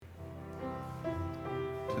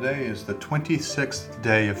Today is the 26th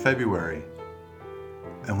day of February,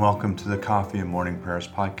 and welcome to the Coffee and Morning Prayers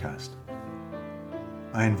podcast.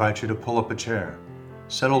 I invite you to pull up a chair,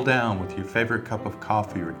 settle down with your favorite cup of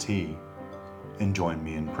coffee or tea, and join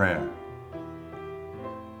me in prayer.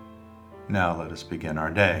 Now let us begin our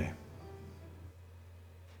day.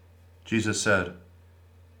 Jesus said,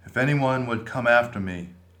 "If anyone would come after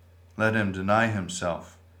me, let him deny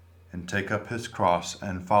himself and take up his cross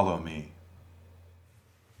and follow me."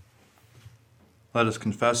 Let us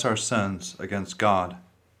confess our sins against God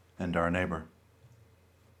and our neighbor.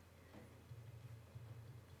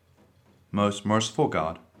 Most merciful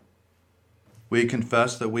God, we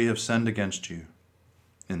confess that we have sinned against you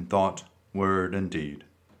in thought, word, and deed,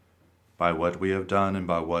 by what we have done and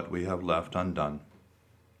by what we have left undone.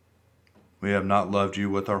 We have not loved you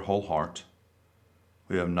with our whole heart.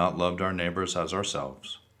 We have not loved our neighbors as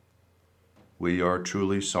ourselves. We are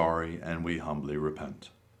truly sorry and we humbly repent.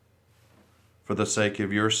 For the sake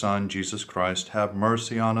of your Son, Jesus Christ, have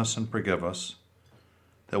mercy on us and forgive us,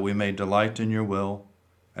 that we may delight in your will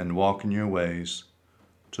and walk in your ways,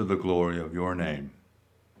 to the glory of your name.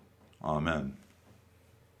 Amen.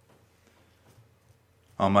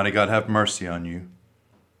 Almighty God, have mercy on you,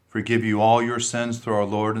 forgive you all your sins through our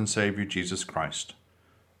Lord and Savior Jesus Christ,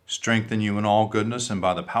 strengthen you in all goodness, and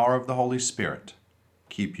by the power of the Holy Spirit,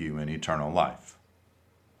 keep you in eternal life.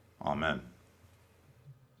 Amen.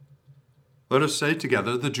 Let us say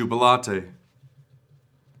together the Jubilate.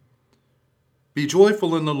 Be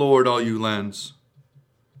joyful in the Lord, all you lands.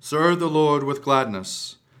 Serve the Lord with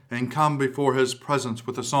gladness, and come before his presence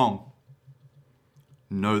with a song.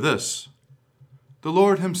 Know this, the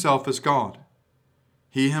Lord himself is God.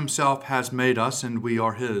 He himself has made us, and we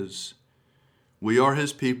are his. We are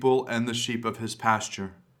his people and the sheep of his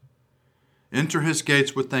pasture. Enter his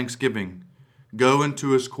gates with thanksgiving. Go into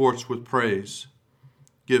his courts with praise.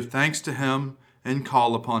 Give thanks to him and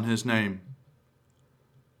call upon his name.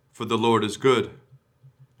 For the Lord is good.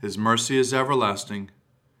 His mercy is everlasting,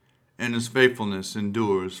 and his faithfulness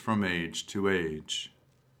endures from age to age.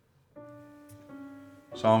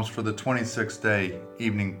 Psalms for the 26th day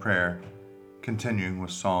evening prayer, continuing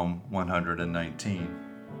with Psalm 119.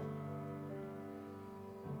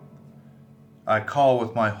 I call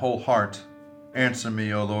with my whole heart. Answer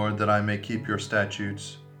me, O Lord, that I may keep your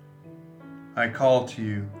statutes. I call to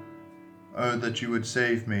you, O that you would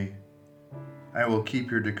save me. I will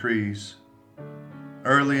keep your decrees.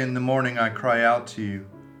 Early in the morning I cry out to you,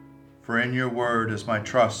 for in your word is my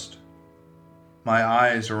trust. My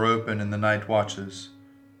eyes are open in the night watches,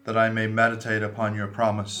 that I may meditate upon your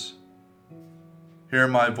promise. Hear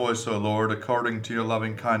my voice, O Lord, according to your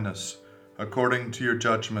loving kindness, according to your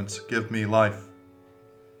judgments, give me life.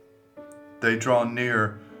 They draw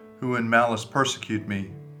near who in malice persecute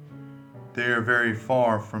me. They are very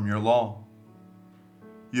far from your law.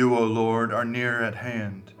 You, O Lord, are near at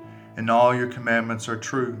hand, and all your commandments are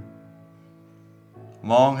true.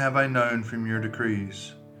 Long have I known from your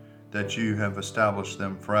decrees that you have established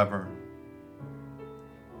them forever.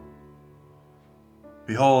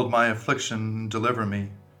 Behold my affliction and deliver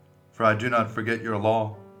me, for I do not forget your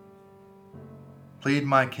law. Plead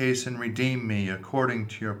my case and redeem me according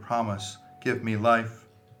to your promise. Give me life.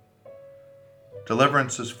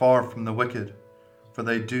 Deliverance is far from the wicked, for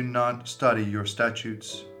they do not study your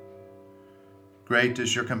statutes. Great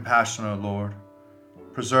is your compassion, O Lord.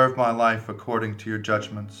 Preserve my life according to your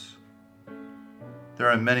judgments. There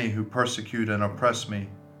are many who persecute and oppress me,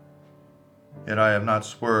 yet I have not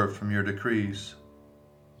swerved from your decrees.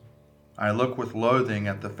 I look with loathing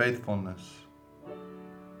at the faithfulness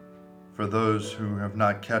for those who have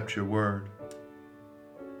not kept your word.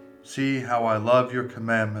 See how I love your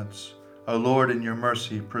commandments. O Lord, in your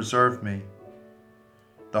mercy, preserve me.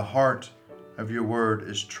 The heart of your word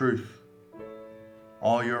is truth.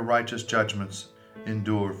 All your righteous judgments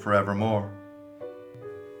endure forevermore.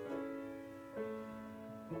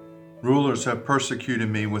 Rulers have persecuted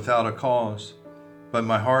me without a cause, but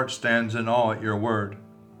my heart stands in awe at your word.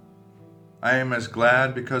 I am as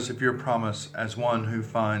glad because of your promise as one who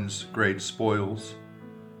finds great spoils.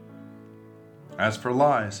 As for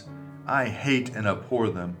lies, I hate and abhor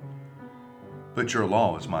them, but your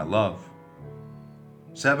law is my love.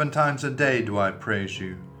 7 times a day do I praise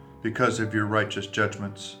you because of your righteous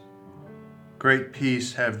judgments. Great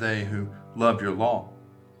peace have they who love your law.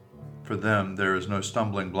 For them there is no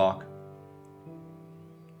stumbling block.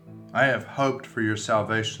 I have hoped for your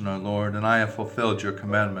salvation, O Lord, and I have fulfilled your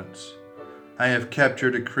commandments. I have kept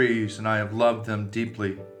your decrees, and I have loved them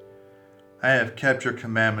deeply. I have kept your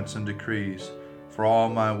commandments and decrees, for all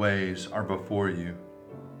my ways are before you.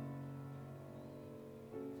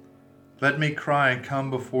 Let me cry and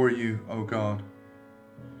come before you, O God,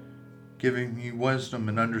 giving me wisdom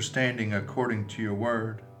and understanding according to your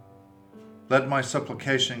word. Let my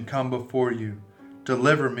supplication come before you.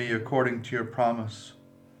 Deliver me according to your promise.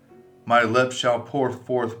 My lips shall pour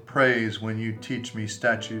forth praise when you teach me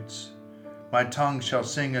statutes. My tongue shall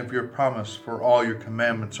sing of your promise, for all your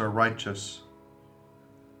commandments are righteous.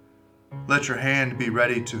 Let your hand be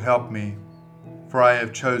ready to help me, for I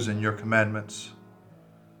have chosen your commandments.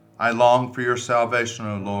 I long for your salvation,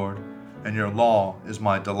 O Lord, and your law is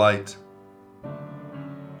my delight.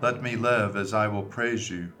 Let me live as I will praise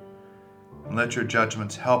you, and let your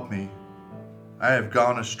judgments help me. I have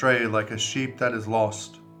gone astray like a sheep that is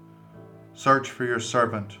lost. Search for your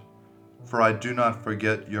servant, for I do not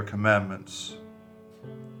forget your commandments.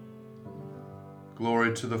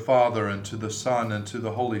 Glory to the Father, and to the Son, and to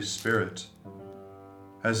the Holy Spirit,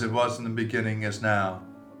 as it was in the beginning, is now,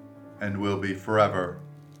 and will be forever.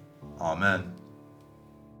 Amen.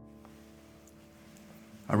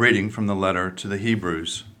 A reading from the letter to the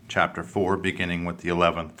Hebrews, chapter 4, beginning with the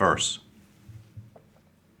 11th verse.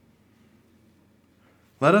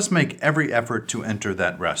 Let us make every effort to enter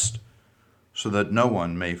that rest, so that no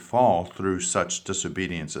one may fall through such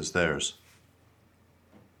disobedience as theirs.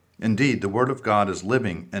 Indeed, the word of God is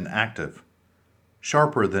living and active,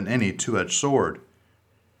 sharper than any two-edged sword,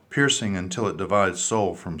 piercing until it divides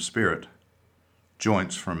soul from spirit,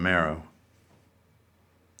 joints from marrow.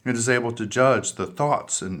 It is able to judge the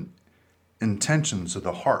thoughts and intentions of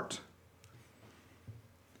the heart.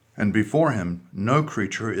 And before him no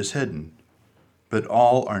creature is hidden, but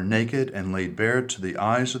all are naked and laid bare to the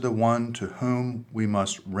eyes of the one to whom we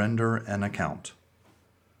must render an account.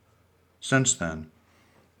 Since then,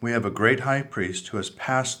 we have a great high priest who has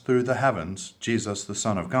passed through the heavens, Jesus, the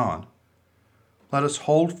Son of God. Let us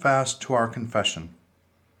hold fast to our confession,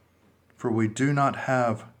 for we do not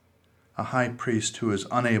have a high priest who is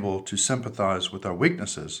unable to sympathize with our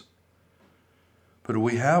weaknesses, but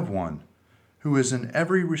we have one who is in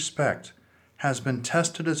every respect has been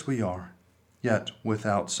tested as we are, yet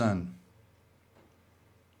without sin.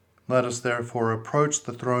 Let us therefore approach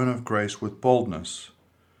the throne of grace with boldness,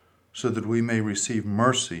 so that we may receive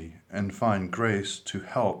mercy and find grace to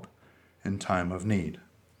help in time of need.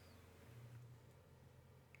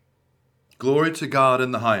 Glory to God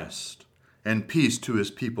in the highest, and peace to his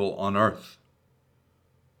people on earth.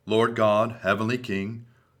 Lord God, heavenly King,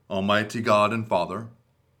 almighty God and Father,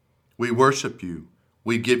 we worship you,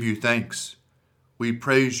 we give you thanks, we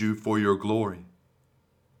praise you for your glory.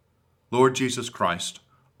 Lord Jesus Christ,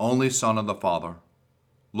 only Son of the Father,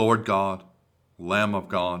 Lord God, Lamb of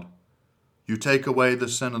God, you take away the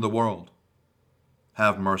sin of the world.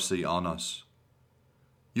 Have mercy on us.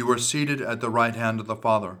 You are seated at the right hand of the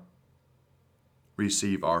Father.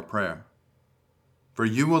 Receive our prayer. For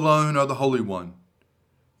you alone are the Holy One.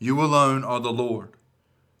 You alone are the Lord.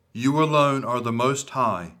 You alone are the Most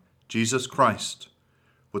High, Jesus Christ,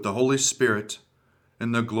 with the Holy Spirit,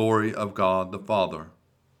 in the glory of God the Father.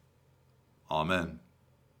 Amen.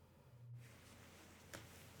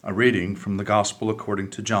 A reading from the Gospel according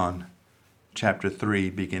to John, chapter 3,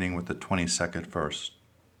 beginning with the 22nd verse.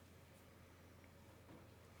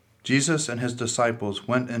 Jesus and his disciples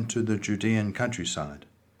went into the Judean countryside,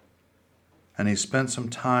 and he spent some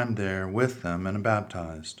time there with them and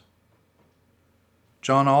baptized.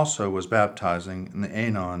 John also was baptizing in the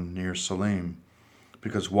Aenon near Salim,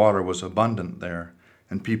 because water was abundant there,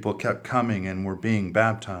 and people kept coming and were being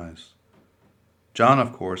baptized. John,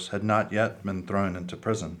 of course, had not yet been thrown into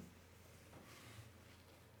prison.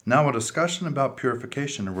 Now a discussion about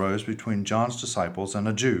purification arose between John's disciples and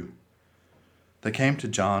a Jew. They came to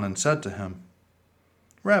John and said to him,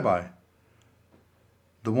 "Rabbi,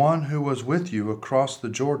 the one who was with you across the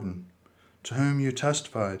Jordan, to whom you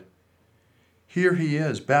testified, here he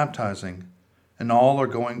is baptizing, and all are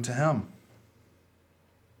going to him."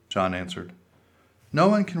 John answered, "No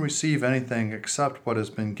one can receive anything except what has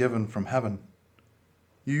been given from heaven.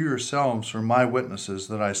 You yourselves are my witnesses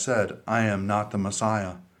that I said, I am not the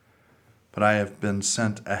Messiah, but I have been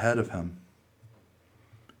sent ahead of him.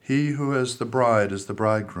 He who is the bride is the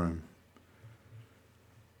bridegroom.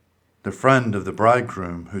 The friend of the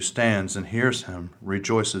bridegroom who stands and hears him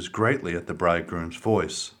rejoices greatly at the bridegroom's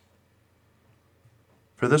voice.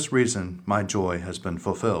 For this reason my joy has been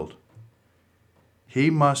fulfilled. He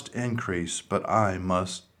must increase, but I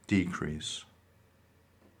must decrease.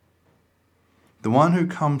 The one who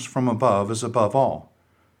comes from above is above all.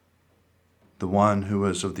 The one who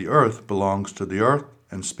is of the earth belongs to the earth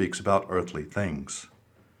and speaks about earthly things.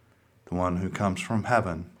 The one who comes from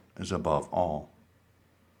heaven is above all.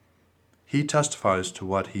 He testifies to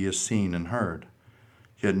what he has seen and heard.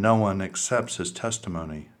 yet no one accepts his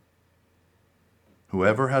testimony.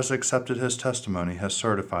 Whoever has accepted his testimony has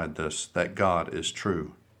certified this, that God is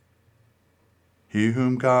true. He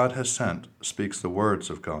whom God has sent speaks the words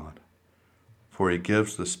of God, for he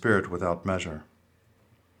gives the Spirit without measure.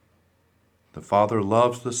 The Father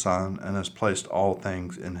loves the Son and has placed all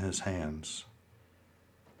things in his hands.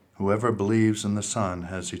 Whoever believes in the Son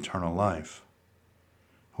has eternal life.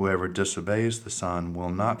 Whoever disobeys the Son will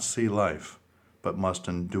not see life, but must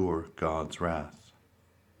endure God's wrath.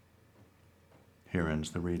 Here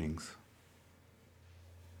ends the readings.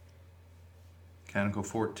 Canticle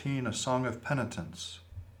 14, a song of penitence.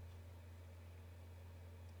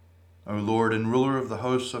 O Lord and ruler of the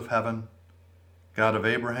hosts of heaven, God of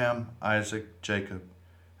Abraham, Isaac, Jacob,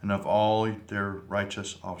 and of all their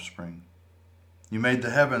righteous offspring, you made the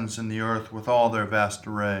heavens and the earth with all their vast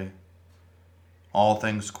array. All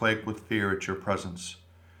things quake with fear at your presence.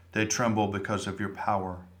 They tremble because of your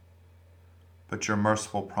power. But your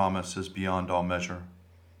merciful promise is beyond all measure.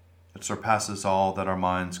 It surpasses all that our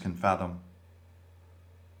minds can fathom.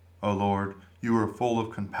 O Lord, you are full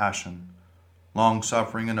of compassion,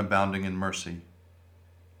 long-suffering and abounding in mercy.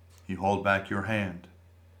 You hold back your hand.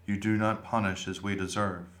 You do not punish as we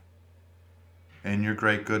deserve. In your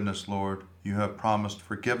great goodness, Lord, you have promised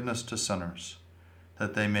forgiveness to sinners,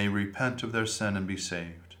 that they may repent of their sin and be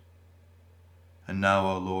saved. And now,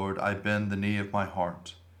 O Lord, I bend the knee of my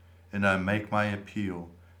heart, and I make my appeal,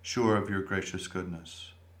 sure of your gracious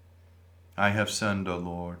goodness. I have sinned, O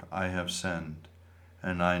Lord, I have sinned,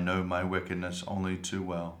 and I know my wickedness only too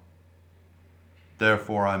well.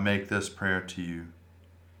 Therefore I make this prayer to you.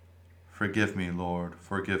 Forgive me, Lord,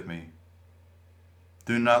 forgive me.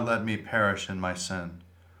 Do not let me perish in my sin,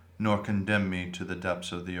 nor condemn me to the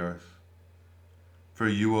depths of the earth. For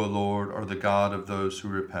you, O Lord, are the God of those who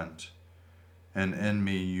repent, and in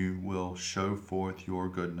me you will show forth your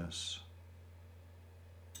goodness.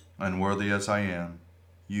 Unworthy as I am,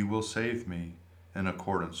 you will save me in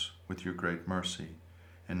accordance with your great mercy,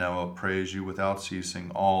 and I will praise you without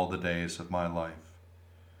ceasing all the days of my life.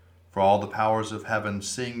 For all the powers of heaven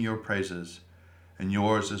sing your praises, and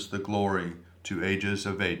yours is the glory to ages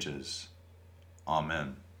of ages.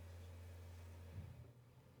 Amen.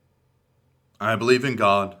 I believe in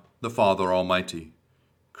God, the Father Almighty,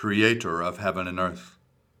 creator of heaven and earth.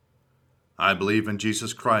 I believe in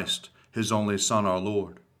Jesus Christ, his only Son, our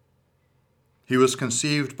Lord. He was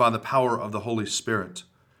conceived by the power of the Holy Spirit,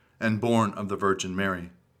 and born of the Virgin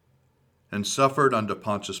Mary, and suffered under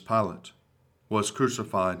Pontius Pilate, was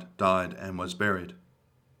crucified, died, and was buried.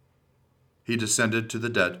 He descended to the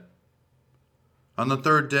dead. On the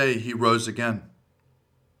third day he rose again.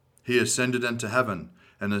 He ascended into heaven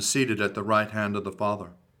and is seated at the right hand of the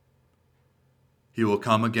Father. He will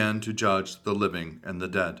come again to judge the living and the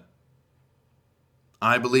dead.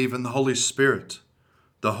 I believe in the Holy Spirit,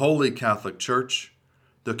 the Holy Catholic Church,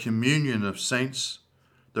 the communion of saints,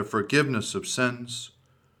 the forgiveness of sins,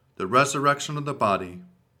 the resurrection of the body,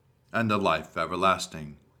 and the life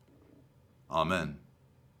everlasting. Amen.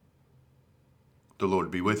 The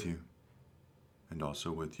Lord be with you, and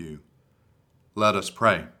also with you. Let us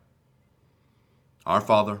pray. Our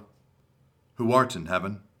Father, who art in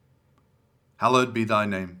heaven, hallowed be thy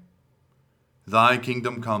name. Thy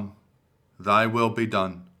kingdom come, thy will be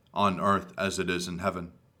done, on earth as it is in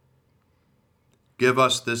heaven. Give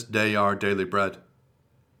us this day our daily bread,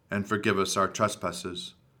 and forgive us our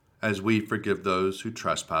trespasses, as we forgive those who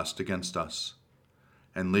trespass against us.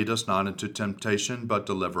 And lead us not into temptation, but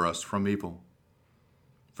deliver us from evil.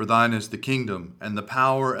 For thine is the kingdom, and the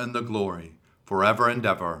power, and the glory, forever and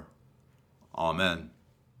ever. Amen.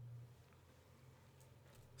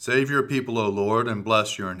 Save your people, O Lord, and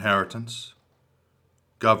bless your inheritance.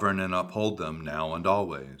 Govern and uphold them now and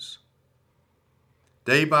always.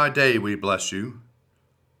 Day by day we bless you.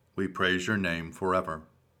 We praise your name forever.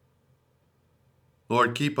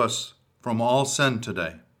 Lord, keep us from all sin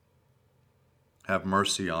today. Have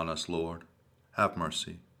mercy on us, Lord. Have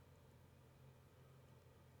mercy.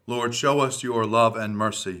 Lord, show us your love and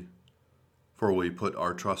mercy, for we put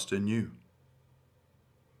our trust in you.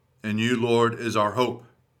 In you, Lord, is our hope,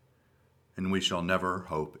 and we shall never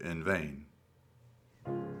hope in vain.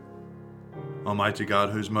 Almighty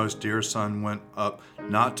God, whose most dear Son went up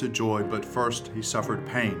not to joy, but first he suffered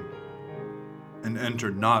pain, and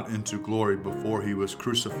entered not into glory before he was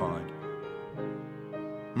crucified,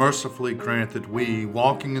 mercifully grant that we,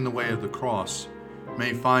 walking in the way of the cross,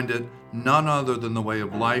 may find it none other than the way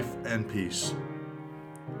of life and peace.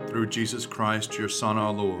 Through Jesus Christ, your Son,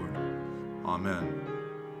 our Lord. Amen.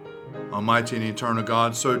 Almighty and eternal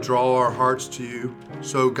God, so draw our hearts to you,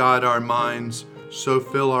 so guide our minds, so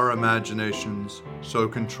fill our imaginations, so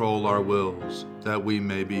control our wills, that we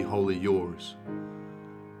may be wholly yours,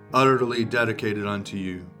 utterly dedicated unto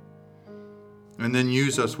you. And then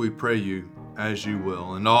use us, we pray you, as you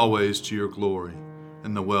will, and always to your glory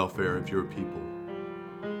and the welfare of your people.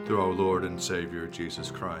 Through our Lord and Savior, Jesus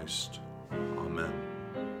Christ. Amen.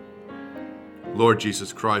 Lord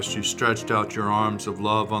Jesus Christ, you stretched out your arms of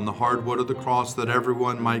love on the hard wood of the cross that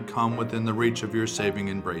everyone might come within the reach of your saving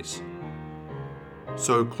embrace.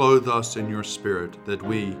 So clothe us in your Spirit, that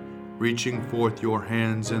we, reaching forth your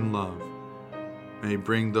hands in love, may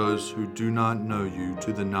bring those who do not know you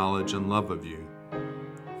to the knowledge and love of you,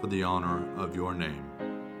 for the honor of your name.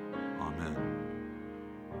 Amen.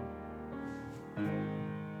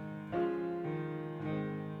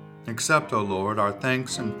 Accept, O Lord, our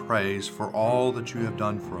thanks and praise for all that you have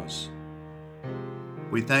done for us.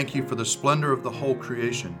 We thank you for the splendor of the whole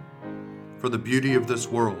creation, for the beauty of this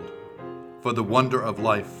world, for the wonder of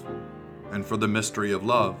life, and for the mystery of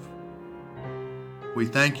love. We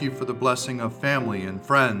thank you for the blessing of family and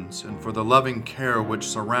friends, and for the loving care which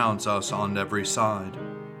surrounds us on every side.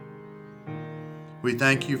 We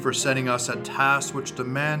thank you for setting us at tasks which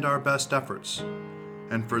demand our best efforts,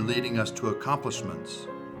 and for leading us to accomplishments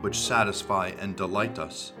which satisfy and delight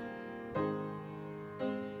us.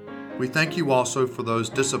 We thank you also for those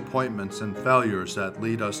disappointments and failures that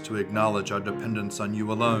lead us to acknowledge our dependence on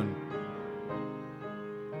you alone.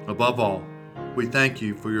 Above all, we thank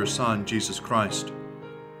you for your Son, Jesus Christ,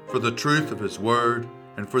 for the truth of his word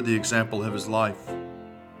and for the example of his life,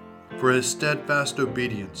 for his steadfast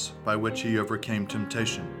obedience by which he overcame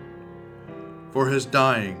temptation, for his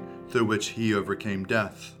dying through which he overcame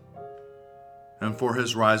death, and for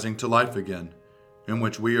his rising to life again, in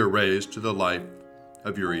which we are raised to the life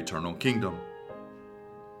of your eternal kingdom.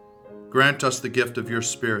 Grant us the gift of your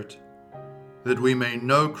Spirit, that we may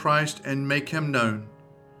know Christ and make him known,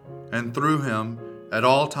 and through him, at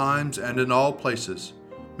all times and in all places,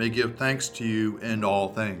 may give thanks to you in all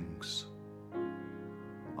things.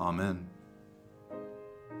 Amen.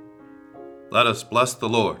 Let us bless the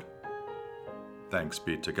Lord. Thanks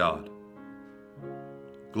be to God.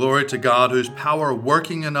 Glory to God, whose power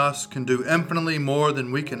working in us can do infinitely more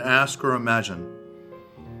than we can ask or imagine.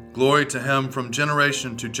 Glory to him from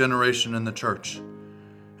generation to generation in the church,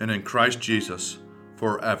 and in Christ Jesus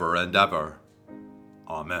forever and ever.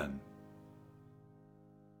 Amen.